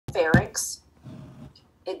larynx.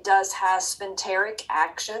 It does have sphincteric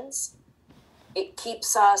actions. It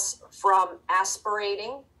keeps us from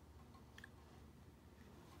aspirating.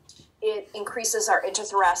 It increases our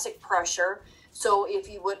interthoracic pressure. So if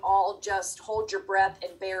you would all just hold your breath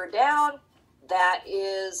and bear down, that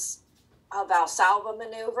is a Valsalva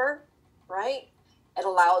maneuver, right? It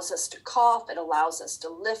allows us to cough. It allows us to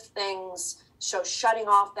lift things. So shutting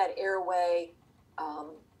off that airway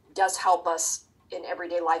does help us in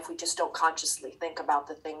everyday life. We just don't consciously think about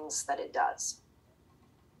the things that it does.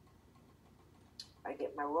 I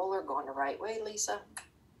get my roller going the right way, Lisa.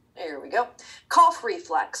 There we go. Cough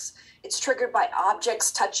reflex. It's triggered by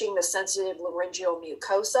objects touching the sensitive laryngeal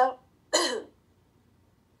mucosa.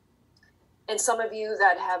 And some of you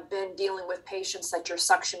that have been dealing with patients that you're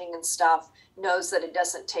suctioning and stuff knows that it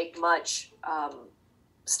doesn't take much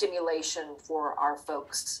stimulation for our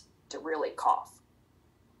folks to really cough.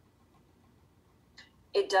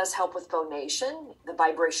 It does help with phonation. The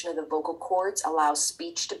vibration of the vocal cords allows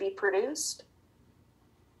speech to be produced.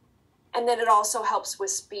 And then it also helps with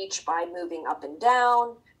speech by moving up and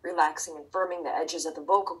down, relaxing and firming the edges of the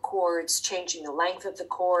vocal cords, changing the length of the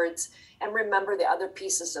cords. And remember, the other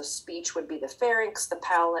pieces of speech would be the pharynx, the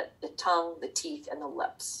palate, the tongue, the teeth, and the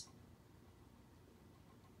lips.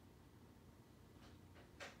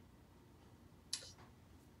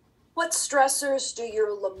 What stressors does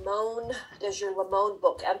your Lamone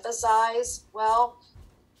book emphasize? Well,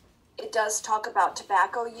 it does talk about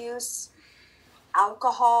tobacco use,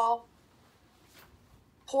 alcohol,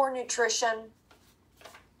 poor nutrition,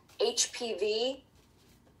 HPV,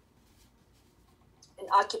 and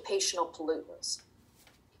occupational pollutants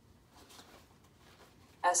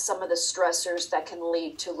as some of the stressors that can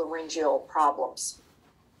lead to laryngeal problems.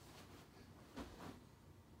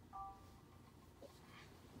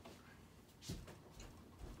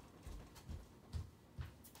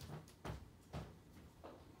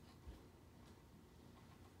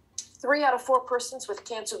 Three out of 4 persons with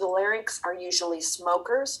cancer of the larynx are usually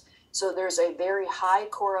smokers. So there's a very high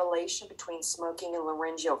correlation between smoking and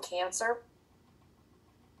laryngeal cancer.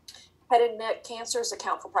 Head and neck cancers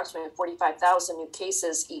account for approximately 45,000 new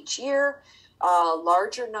cases each year.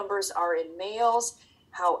 Larger numbers are in males.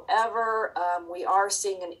 However, we are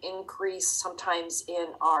seeing an increase sometimes in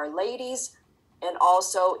our ladies and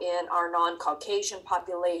also in our non-Caucasian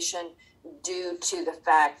population due to the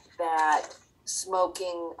fact that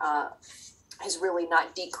smoking has really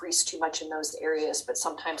not decreased too much in those areas, but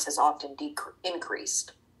sometimes has often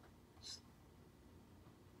increased.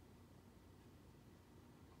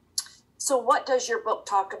 So what does your book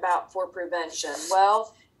talk about for prevention?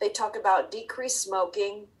 Well, they talk about decreased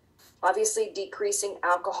smoking, obviously decreasing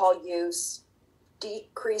alcohol use,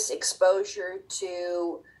 decrease exposure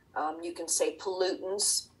to, you can say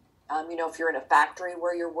pollutants, if you're in a factory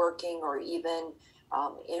where you're working or even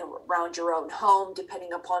around your own home,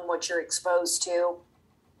 depending upon what you're exposed to.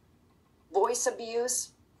 Voice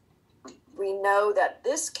abuse. We know that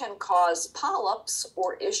this can cause polyps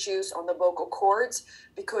or issues on the vocal cords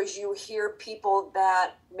because you hear people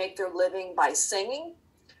that make their living by singing.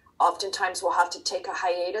 Oftentimes will have to take a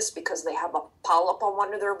hiatus because they have a polyp on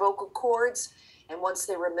one of their vocal cords. And once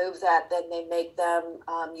they remove that, then they make them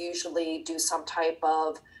usually do some type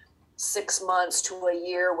of 6 months to a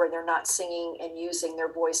year where they're not singing and using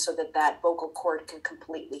their voice so that that vocal cord can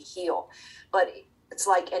completely heal. But it's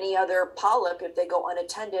like any other polyp. If they go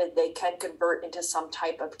unattended, they can convert into some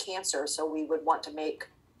type of cancer. So we would want to make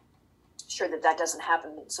sure that that doesn't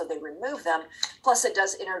happen. So they remove them. Plus it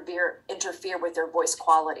does interfere with their voice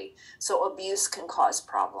quality. So abuse can cause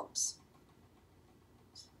problems.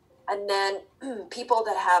 And then people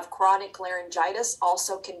that have chronic laryngitis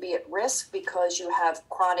also can be at risk because you have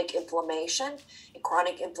chronic inflammation. And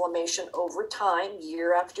chronic inflammation over time,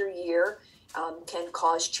 year after year, can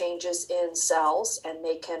cause changes in cells, and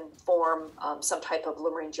they can form some type of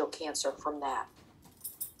laryngeal cancer from that.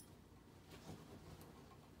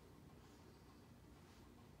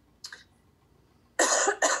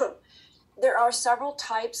 There are several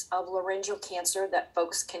types of laryngeal cancer that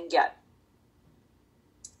folks can get.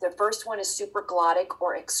 The first one is supraglottic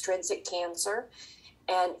or extrinsic cancer,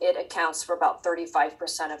 and it accounts for about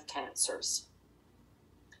 35% of cancers.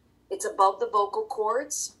 It's above the vocal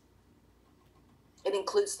cords. It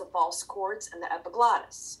includes the false cords and the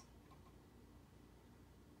epiglottis.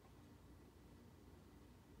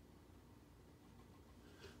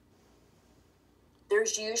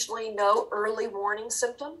 There's usually no early warning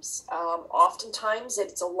symptoms. Oftentimes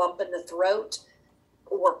it's a lump in the throat,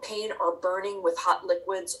 or pain or burning with hot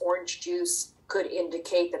liquids, orange juice, could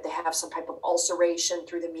indicate that they have some type of ulceration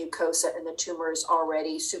through the mucosa and the tumor is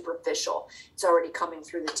already superficial. It's already coming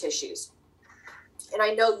through the tissues. And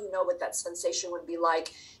I know you know what that sensation would be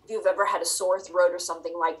like. If you've ever had a sore throat or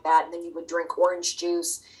something like that, and then you would drink orange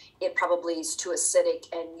juice, it probably is too acidic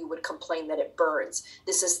and you would complain that it burns.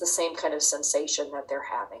 This is the same kind of sensation that they're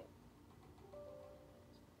having.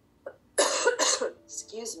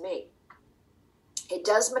 Excuse me. It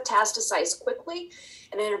does metastasize quickly,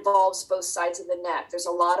 and it involves both sides of the neck. There's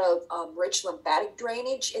a lot of rich lymphatic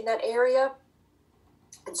drainage in that area.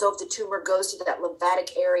 And so if the tumor goes to that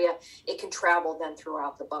lymphatic area, it can travel then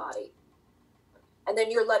throughout the body. And then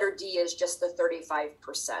your letter D is just the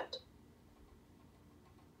 35%.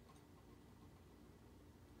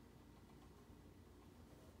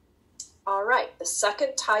 All right, the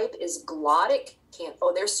second type is glottic cancer.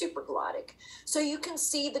 Oh, they're supraglottic. So you can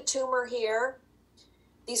see the tumor here.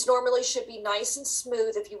 These normally should be nice and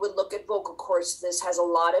smooth if you would look at vocal cords. This has a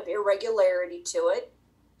lot of irregularity to it.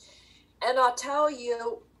 And I'll tell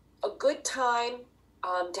you, a good time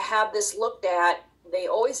to have this looked at, they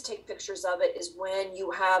always take pictures of it, is when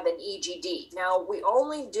you have an EGD. Now, we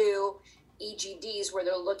only do EGDs where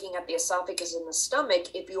they're looking at the esophagus and the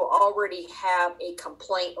stomach if you already have a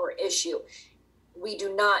complaint or issue. We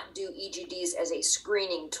do not do EGDs as a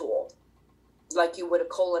screening tool like you would a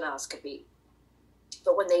colonoscopy.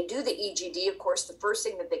 But when they do the EGD, of course, the first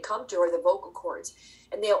thing that they come to are the vocal cords,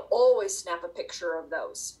 and they'll always snap a picture of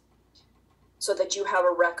those so that you have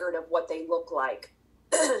a record of what they look like.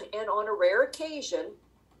 And on a rare occasion,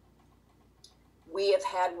 we have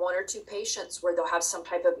had 1 or 2 patients where they'll have some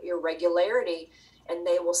type of irregularity, and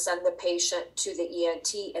they will send the patient to the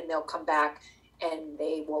ENT, and they'll come back and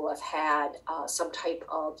they will have had some type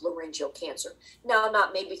of laryngeal cancer. Now,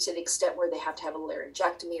 not maybe to the extent where they have to have a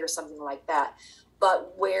laryngectomy or something like that,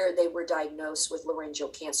 but where they were diagnosed with laryngeal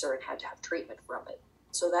cancer and had to have treatment from it.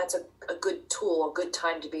 So that's a good tool, a good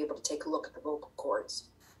time to be able to take a look at the vocal cords.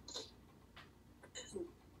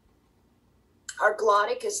 Our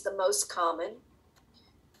glottic is the most common.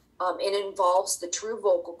 It involves the true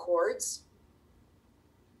vocal cords.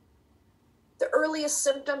 The earliest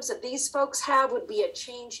symptoms that these folks have would be a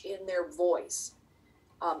change in their voice.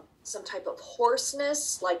 Some type of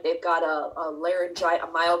hoarseness, like they've got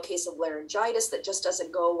a mild case of laryngitis that just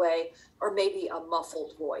doesn't go away, or maybe a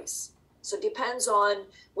muffled voice. So it depends on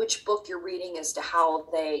which book you're reading as to how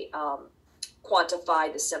they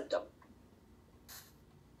quantify the symptom.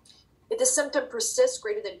 If the symptom persists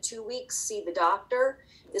greater than 2 weeks, see the doctor.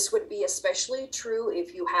 This would be especially true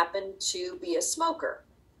if you happen to be a smoker.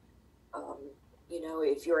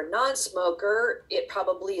 If you're a non-smoker, it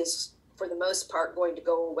probably is, for the most part, going to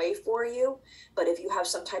go away for you. But if you have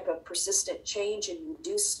some type of persistent change and you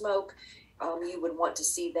do smoke, you would want to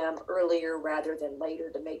see them earlier rather than later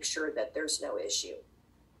to make sure that there's no issue.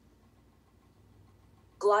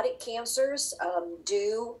 Glottic cancers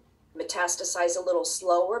do metastasize a little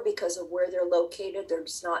slower because of where they're located.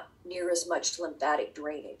 There's not near as much lymphatic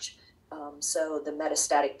drainage. So the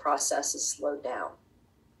metastatic process is slowed down.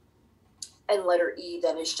 And letter E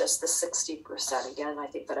then is just the 60%. Again, I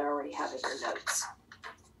think that I already have in your notes.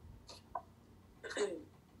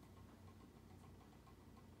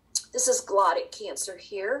 This is glottic cancer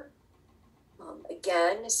here.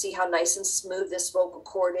 Again, see how nice and smooth this vocal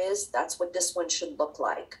cord is? That's what this one should look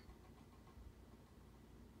like.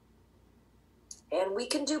 And we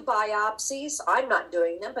can do biopsies. I'm not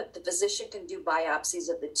doing them, but the physician can do biopsies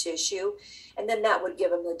of the tissue. And then that would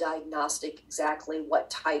give them the diagnostic exactly what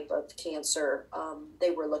type of cancer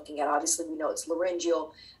they were looking at. Obviously, we know it's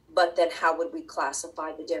laryngeal, but then how would we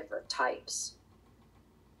classify the different types?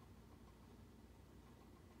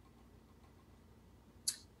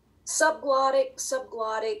 Subglottic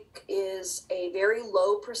is a very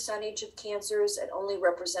low percentage of cancers. It only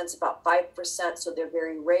represents about 5%, so they're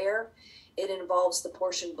very rare. It involves the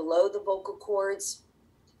portion below the vocal cords.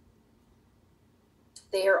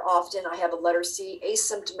 They are often, I have a letter C,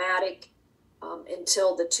 asymptomatic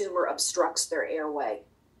until the tumor obstructs their airway.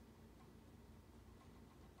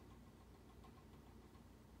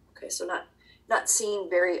 Okay, so not seen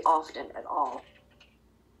very often at all.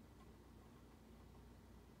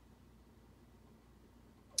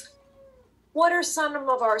 What are some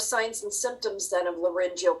of our signs and symptoms then of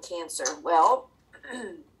laryngeal cancer? Well,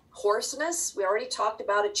 hoarseness, we already talked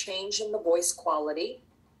about a change in the voice quality.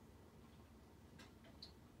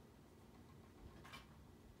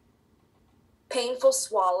 Painful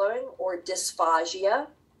swallowing or dysphagia.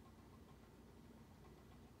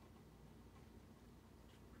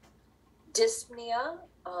 Dyspnea,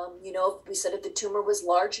 we said if the tumor was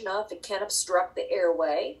large enough, it can obstruct the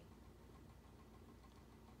airway.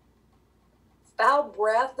 Foul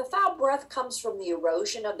breath. The foul breath comes from the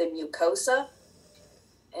erosion of the mucosa,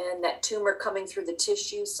 and that tumor coming through the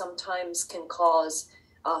tissue sometimes can cause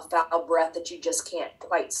foul breath that you just can't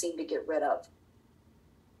quite seem to get rid of.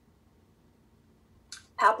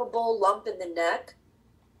 Palpable lump in the neck.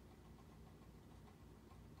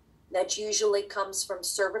 That usually comes from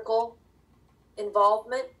cervical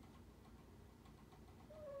involvement.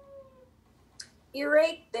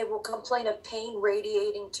 Earache, they will complain of pain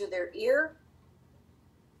radiating to their ear.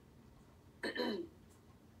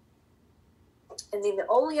 And then the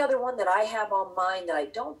only other one that I have on mine that I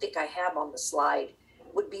don't think I have on the slide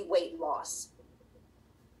would be weight loss.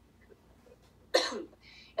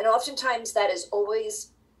 And oftentimes that is always,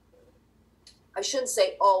 I shouldn't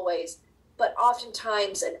say always, but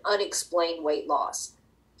oftentimes an unexplained weight loss.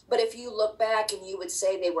 But if you look back and you would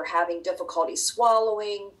say they were having difficulty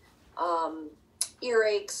swallowing,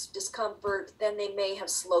 earaches, discomfort, then they may have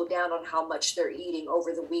slowed down on how much they're eating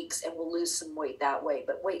over the weeks and will lose some weight that way.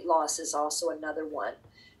 But weight loss is also another one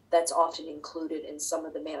that's often included in some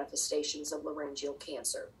of the manifestations of laryngeal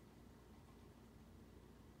cancer.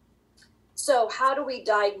 So how do we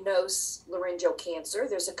diagnose laryngeal cancer?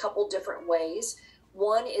 There's a couple different ways.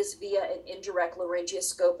 One is via an indirect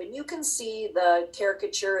laryngoscope, and you can see the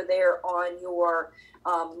caricature there on your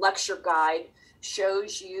lecture guide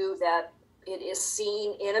shows you that it is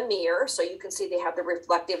seen in a mirror. So you can see they have the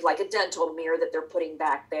reflective, like a dental mirror that they're putting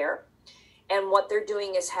back there. And what they're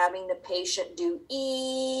doing is having the patient do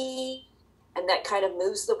E, and that kind of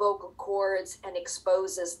moves the vocal cords and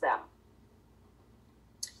exposes them.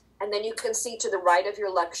 And then you can see to the right of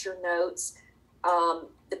your lecture notes,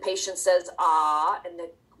 the patient says ah, and the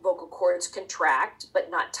vocal cords contract, but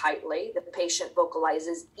not tightly. The patient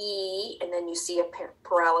vocalizes E, and then you see a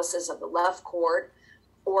paralysis of the left cord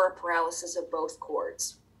or a paralysis of both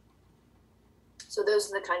cords. So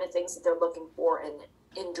those are the kind of things that they're looking for in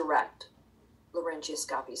indirect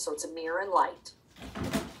laryngoscopy. So it's a mirror and light.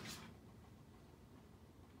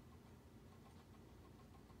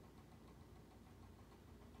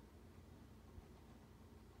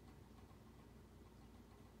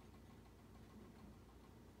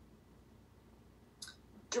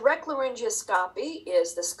 Direct laryngoscopy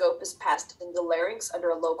is the scope is passed into the larynx under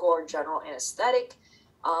a local or general anesthetic.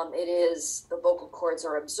 The vocal cords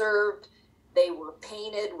are observed. They were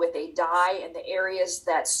painted with a dye, and the areas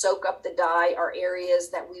that soak up the dye are areas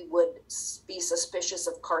that we would be suspicious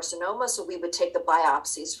of carcinoma, so we would take the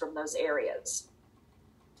biopsies from those areas.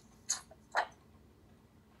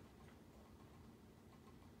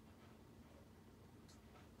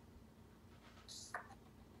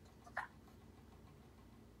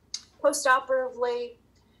 Postoperatively,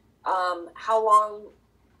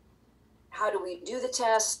 how do we do the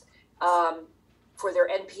test for their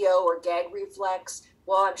NPO or gag reflex?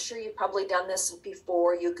 Well, I'm sure you've probably done this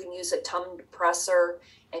before. You can use a tongue depressor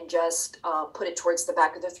and just put it towards the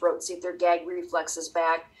back of their throat, see if their gag reflex is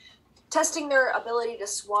back. Testing their ability to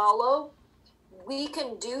swallow, we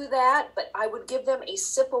can do that, but I would give them a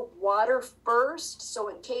sip of water first. So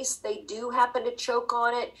in case they do happen to choke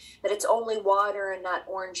on it, that it's only water and not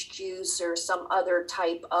orange juice or some other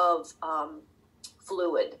type of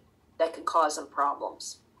fluid that can cause them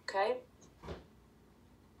problems, okay?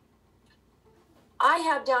 I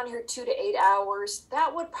have down here 2 to 8 hours.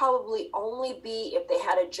 That would probably only be if they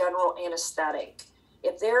had a general anesthetic.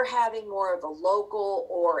 If they're having more of a local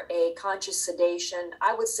or a conscious sedation,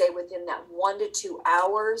 I would say within that 1 to 2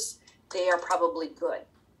 hours, they are probably good.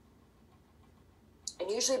 And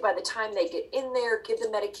usually by the time they get in there, give the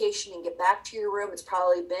medication and get back to your room, it's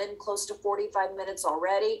probably been close to 45 minutes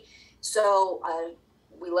already. So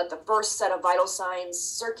we let the first set of vital signs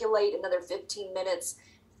circulate another 15 minutes,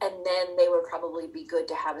 and then they would probably be good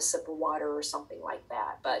to have a sip of water or something like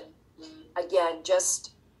that. But again,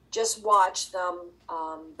 just watch them,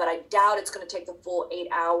 but I doubt it's going to take the full 8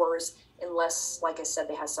 hours unless, like I said,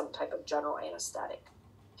 they have some type of general anesthetic.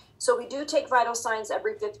 So we do take vital signs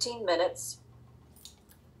every 15 minutes.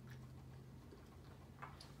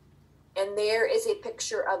 And there is a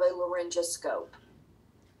picture of a laryngoscope.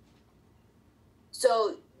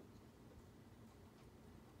 So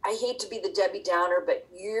I hate to be the Debbie Downer, but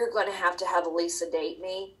you're going to have Elisa date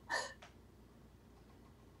me.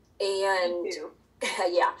 And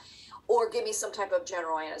yeah, or give me some type of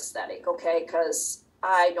general anesthetic, okay? Because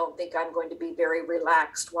I don't think I'm going to be very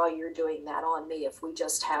relaxed while you're doing that on me if we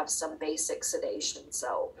just have some basic sedation.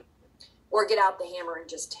 So, or get out the hammer and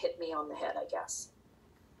just hit me on the head, I guess.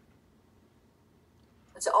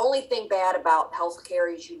 It's the only thing bad about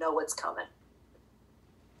healthcare is you know what's coming.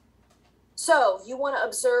 So you want to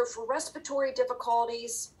observe for respiratory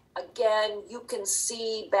difficulties. Again, you can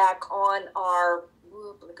see back on our,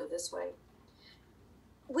 let me go this way.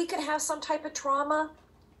 We could have some type of trauma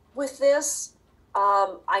with this.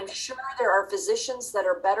 I'm sure there are physicians that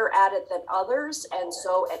are better at it than others. And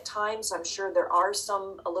so at times, I'm sure there are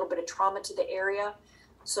a little bit of trauma to the area.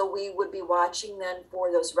 So we would be watching then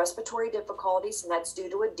for those respiratory difficulties, and that's due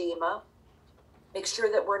to edema. Make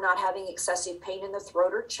sure that we're not having excessive pain in the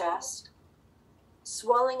throat or chest,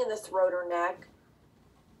 swelling in the throat or neck,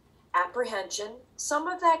 apprehension. Some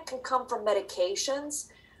of that can come from medications.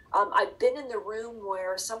 I've been in the room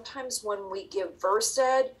where sometimes when we give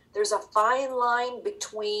Versed, there's a fine line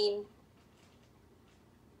between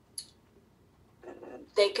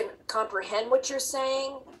they can comprehend what you're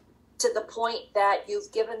saying to the point that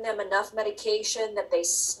you've given them enough medication that they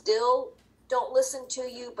still don't listen to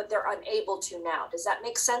you, but they're unable to now. Does that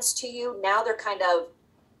make sense to you? Now they're kind of,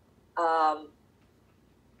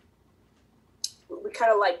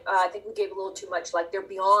 I think we gave a little too much, like they're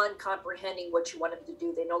beyond comprehending what you want them to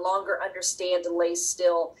do. They no longer understand to lay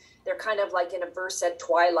still. They're kind of like in a Versed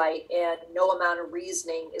twilight, and no amount of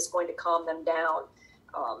reasoning is going to calm them down.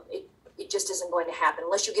 It just isn't going to happen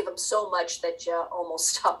unless you give them so much that you almost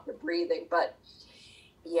stop the breathing. But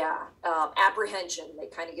yeah, apprehension, they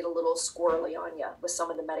kind of get a little squirrely on you with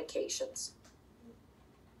some of the medications.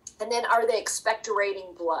 And then are they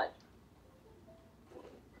expectorating blood?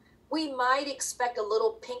 We might expect a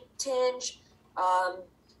little pink tinge.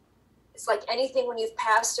 It's like anything when you've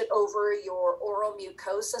passed it over your oral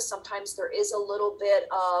mucosa, sometimes there is a little bit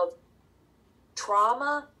of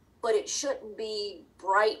trauma, but it shouldn't be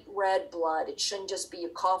bright red blood. It shouldn't just be you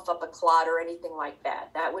cough up a clot or anything like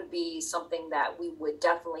that. That would be something that we would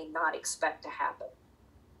definitely not expect to happen.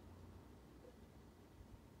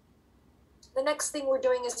 The next thing we're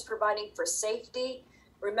doing is providing for safety.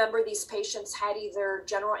 Remember, these patients had either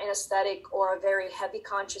general anesthetic or a very heavy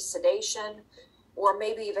conscious sedation, or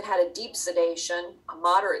maybe even had a deep sedation, a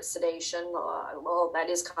moderate sedation. Well, that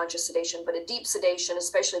is conscious sedation, but a deep sedation,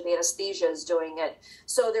 especially if the anesthesia is doing it.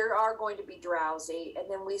 So there are going to be drowsy. And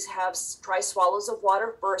then we have try swallows of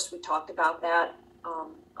water first. We talked about that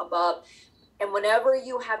above. And whenever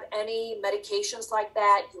you have any medications like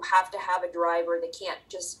that, you have to have a driver. They can't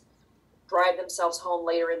just drive themselves home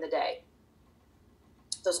later in the day.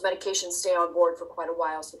 Those medications stay on board for quite a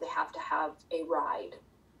while, so they have to have a ride,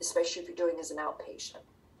 especially if you're doing as an outpatient.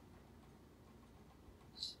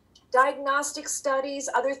 Diagnostic studies,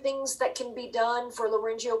 other things that can be done for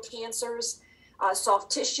laryngeal cancers,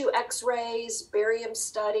 soft tissue x-rays, barium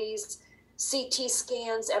studies, CT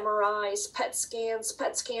scans, MRIs, PET scans.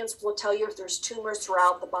 PET scans will tell you if there's tumors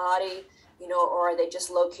throughout the body, or are they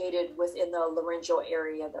just located within the laryngeal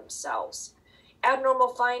area themselves. Abnormal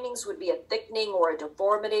findings would be a thickening or a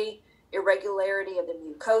deformity, irregularity of the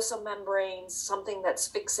mucosal membranes, something that's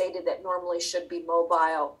fixated that normally should be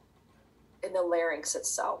mobile in the larynx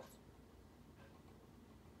itself.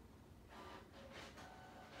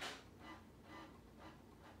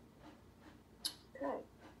 Okay.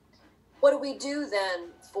 What do we do then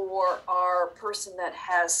for our person that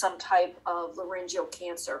has some type of laryngeal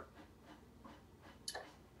cancer?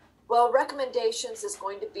 Well, recommendations is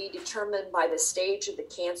going to be determined by the stage of the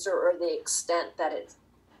cancer or the extent that it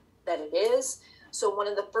is. So one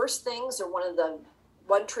of the first things, or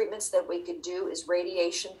one treatments that we could do is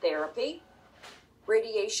radiation therapy.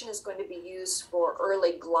 Radiation is going to be used for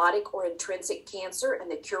early glottic or intrinsic cancer, and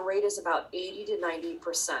the cure rate is about 80 to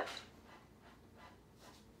 90%.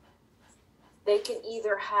 They can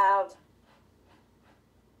either have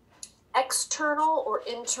external or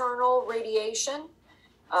internal radiation.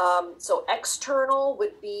 So external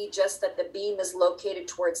would be just that the beam is located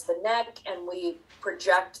towards the neck and we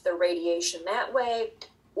project the radiation that way,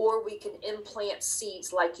 or we can implant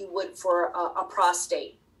seeds like you would for a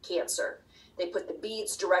prostate cancer. They put the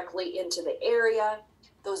beads directly into the area.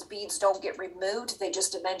 Those beads don't get removed. They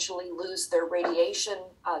just eventually lose their radiation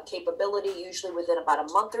capability, usually within about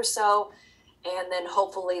a month or so. And then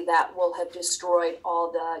hopefully that will have destroyed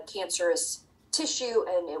all the cancerous tissue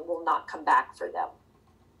and it will not come back for them.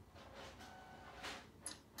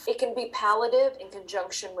 It can be palliative in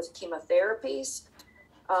conjunction with chemotherapies.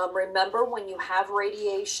 Remember, when you have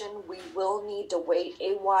radiation, we will need to wait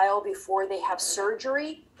a while before they have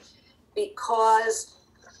surgery, because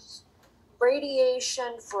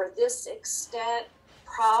radiation for this extent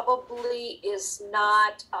probably is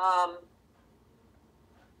not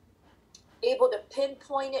able to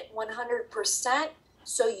pinpoint it 100%.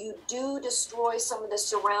 So you do destroy some of the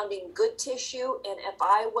surrounding good tissue. And if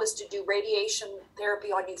I was to do radiation therapy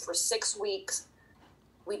on you for 6 weeks,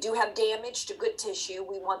 we do have damage to good tissue.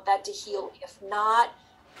 We want that to heal. If not,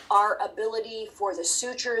 our ability for the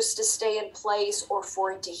sutures to stay in place or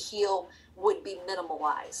for it to heal would be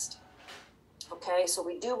minimalized. Okay, so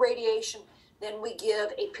we do radiation, then we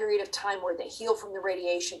give a period of time where they heal from the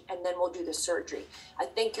radiation, and then we'll do the surgery. I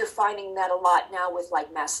think you're finding that a lot now with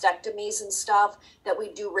like mastectomies and stuff, that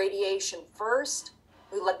we do radiation first,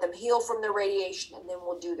 we let them heal from the radiation, and then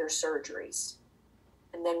we'll do their surgeries.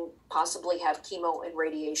 And then possibly have chemo and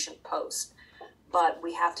radiation post. But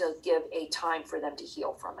we have to give a time for them to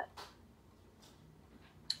heal from it.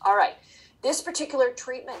 All right. This particular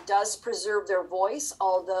treatment does preserve their voice,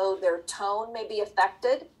 although their tone may be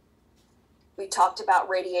affected. We talked about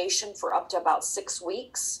radiation for up to about 6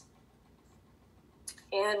 weeks.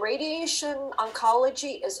 And radiation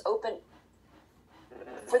oncology is open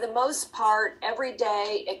for the most part every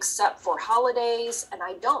day except for holidays. And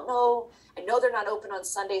I know they're not open on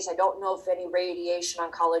Sundays. I don't know if any radiation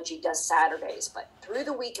oncology does Saturdays, but through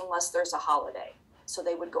the week unless there's a holiday. So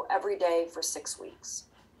they would go every day for 6 weeks.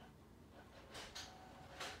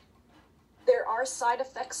 There are side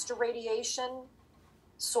effects to radiation: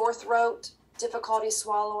 sore throat, difficulty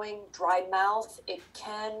swallowing, dry mouth. It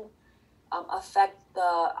can affect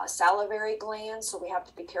the salivary glands, so we have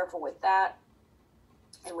to be careful with that.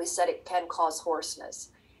 And we said it can cause hoarseness.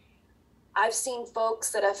 I've seen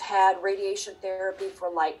folks that have had radiation therapy for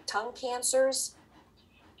like tongue cancers,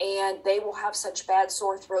 and they will have such bad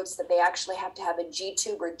sore throats that they actually have to have a G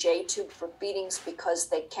tube or J tube for feedings because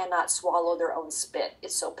they cannot swallow their own spit.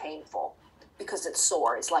 It's so painful because it's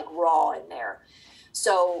sore. It's like raw in there.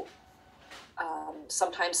 So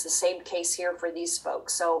sometimes the same case here for these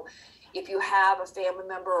folks. So if you have a family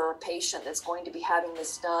member or a patient that's going to be having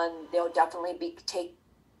this done, they'll definitely be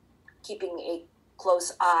keeping a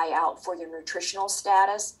close eye out for their nutritional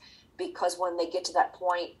status, because when they get to that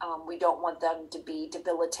point, we don't want them to be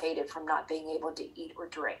debilitated from not being able to eat or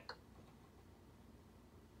drink.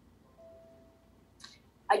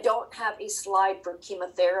 I don't have a slide for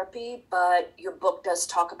chemotherapy, but your book does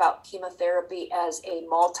talk about chemotherapy as a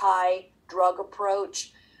multi-drug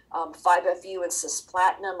approach. 5-FU and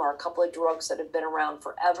cisplatin are a couple of drugs that have been around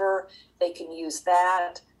forever. They can use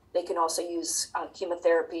that. They can also use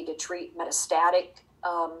chemotherapy to treat metastatic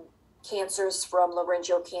cancers from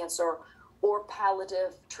laryngeal cancer, or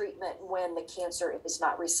palliative treatment when the cancer is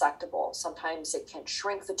not resectable. Sometimes it can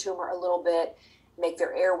shrink the tumor a little bit, make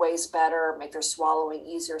their airways better, make their swallowing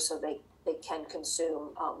easier so they can consume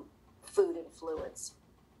food and fluids.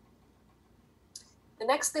 The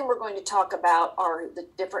next thing we're going to talk about are the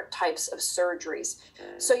different types of surgeries.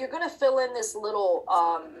 So you're going to fill in this little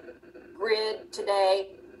grid today,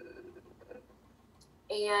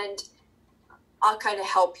 and I'll kind of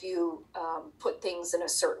help you put things in a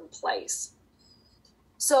certain place.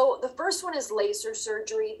 So the first one is laser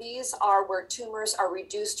surgery. These are where tumors are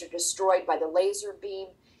reduced or destroyed by the laser beam.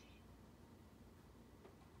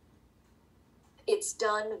 It's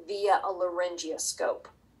done via a laryngoscope.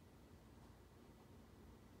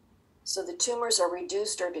 So the tumors are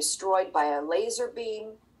reduced or destroyed by a laser beam,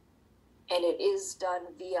 and it is done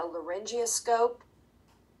via laryngoscope.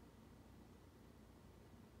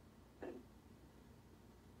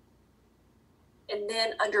 And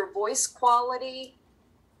then under voice quality,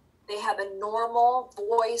 they have a normal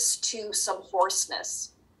voice to some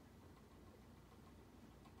hoarseness.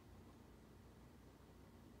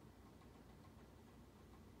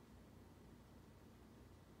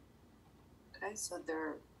 Okay, so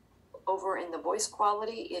they're over in the voice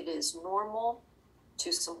quality, it is normal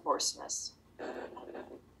to some hoarseness.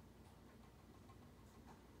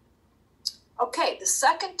 Okay, the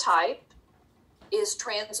second type is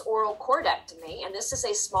transoral chordectomy, and this is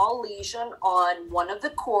a small lesion on one of the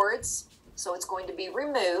chords, so it's going to be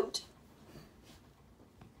removed.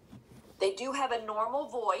 They do have a normal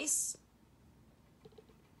voice.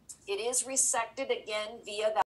 It is resected again via that